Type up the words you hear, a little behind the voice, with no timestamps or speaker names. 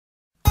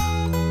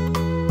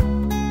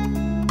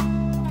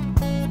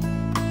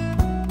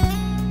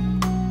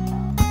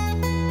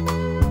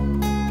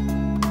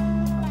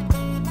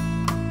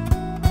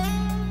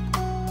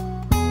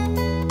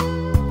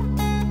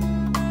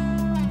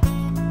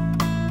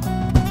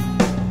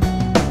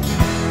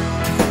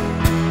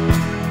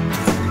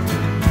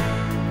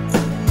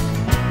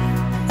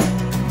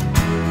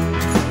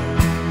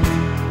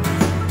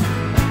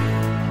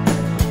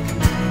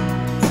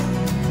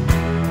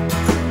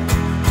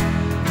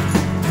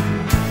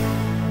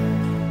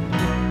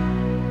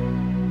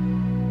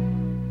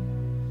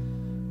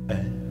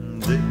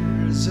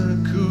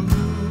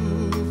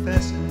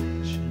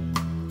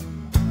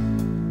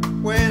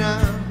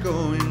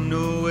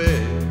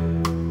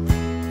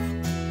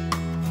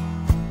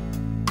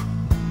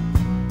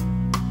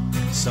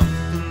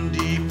Something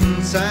deep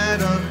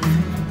inside of me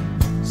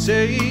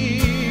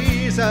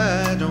says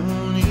I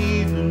don't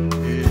even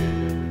care.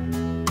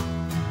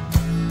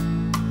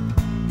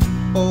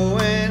 Oh,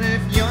 and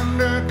if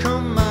yonder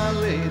come my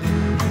lady,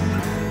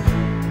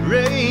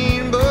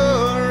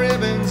 rainbow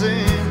ribbons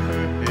in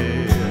her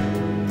hair,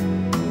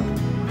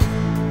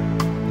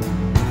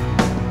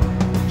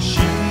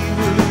 she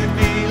would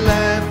be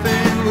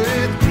laughing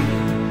with me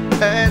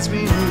as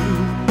we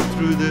move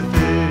through the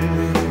fair.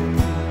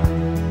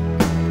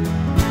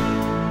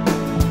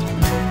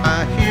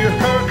 I hear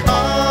her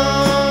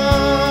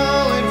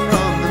calling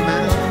from the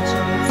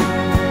mountain,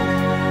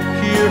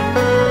 hear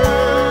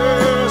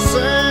her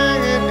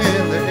singing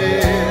in the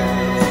air.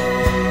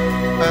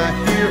 I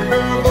hear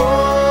her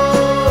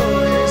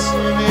voice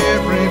in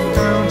every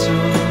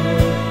fountain,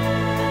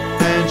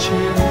 and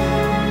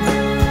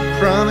she'll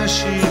promise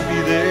she'd be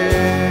there.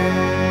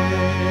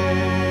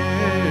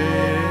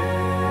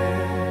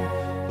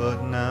 But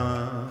now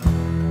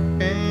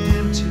I'm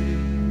empty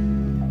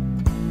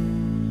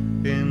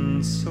in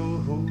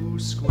Soho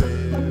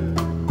Square.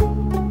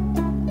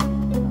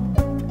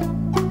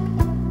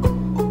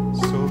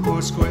 Soho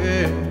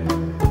Square.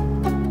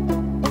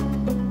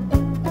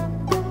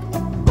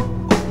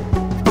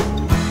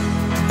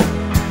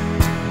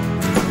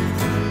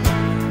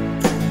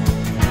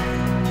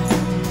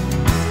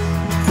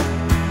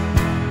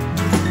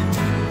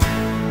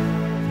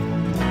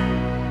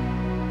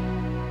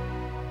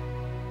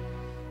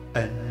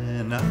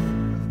 And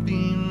I've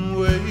been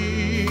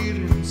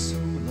waiting so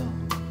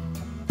long,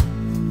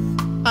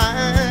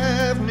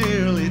 I've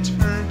nearly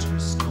turned to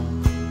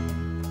stone.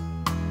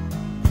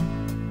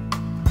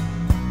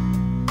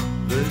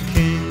 The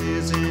king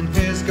is in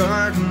his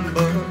garden,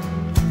 but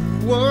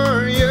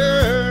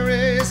warrior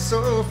is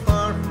so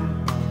far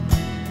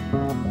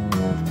from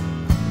home.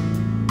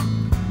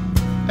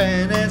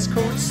 And as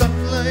cold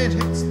sunlight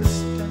hits the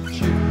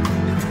statue,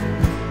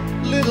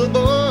 little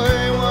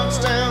boy walks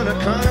down a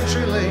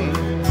country lane.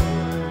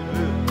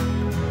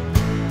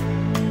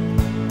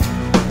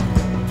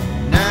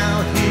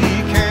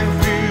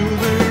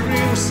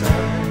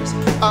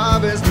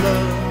 Of his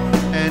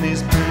love and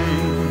his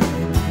pain,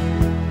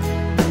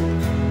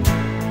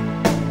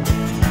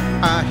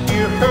 I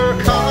hear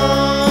her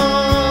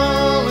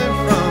calling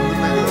from the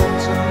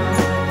mountain,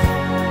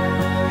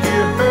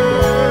 hear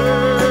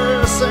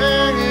her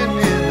singing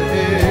in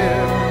the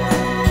air.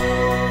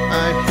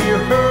 I hear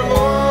her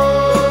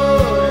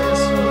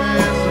voice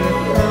with the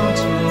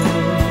fountain,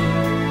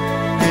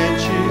 and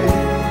she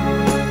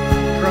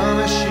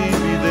promised she'd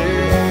be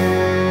there.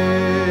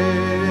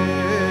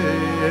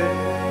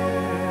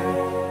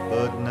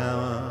 But now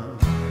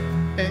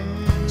I'm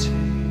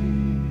empty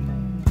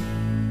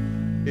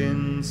in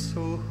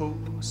Soho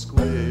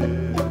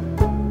Square.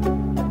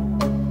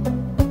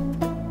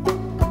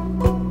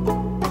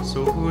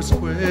 Soho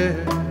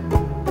Square.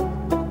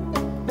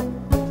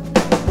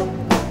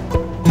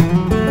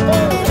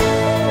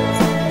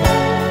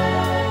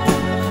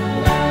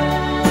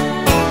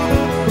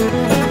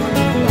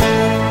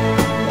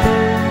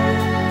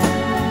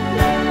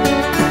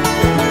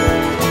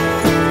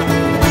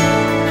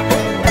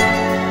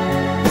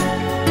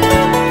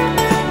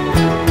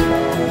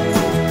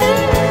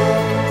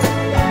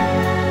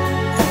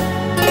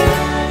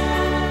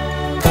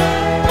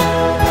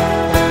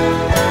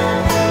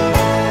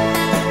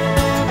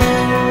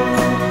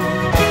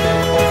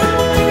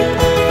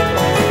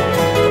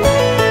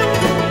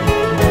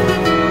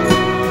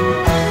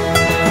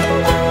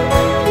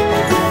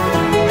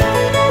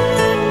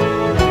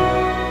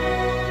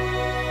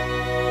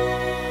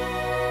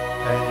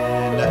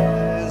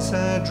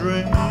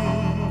 Drink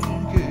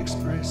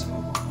espresso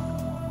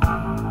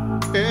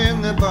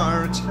in the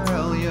bar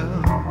Italia,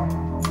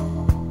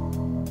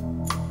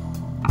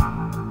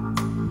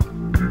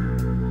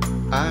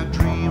 I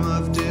dream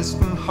of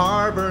distant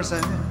harbors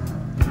and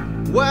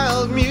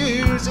wild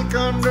music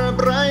under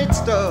bright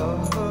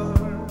stars.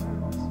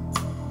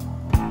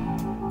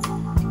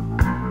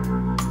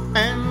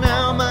 And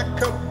now my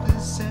cup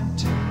is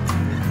empty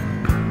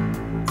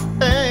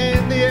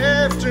and the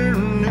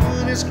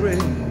afternoon is gray.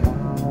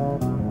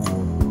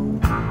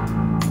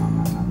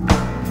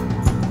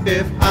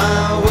 If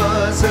I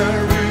was a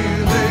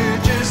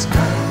religious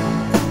guy,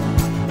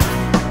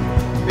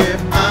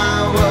 if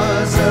I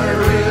was a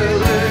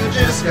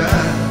religious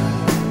guy,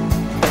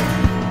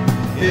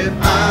 if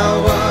I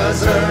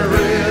was a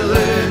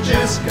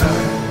religious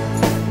guy,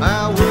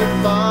 I would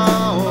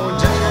bow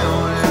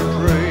down and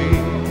pray.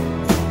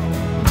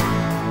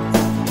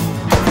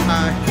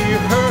 I hear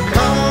her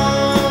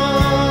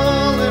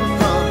calling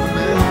from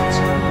the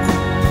mountain,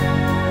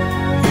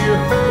 hear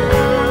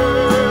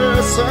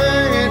her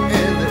singing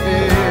in the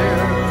air.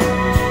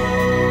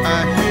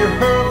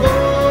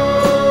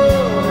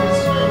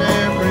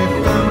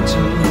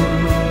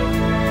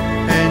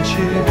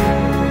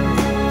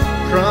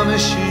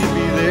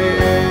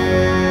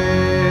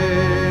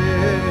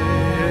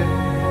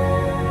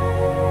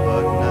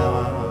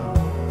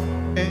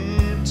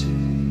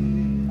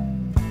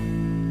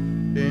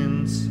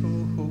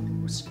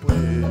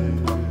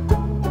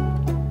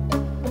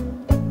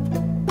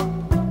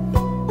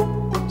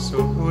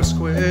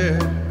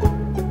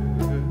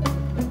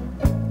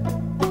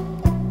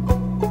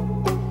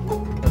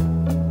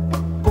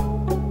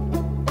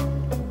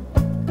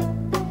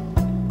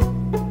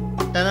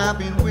 and I've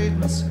been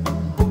waiting so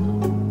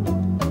long.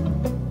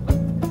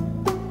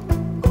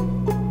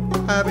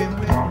 I've been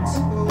waiting.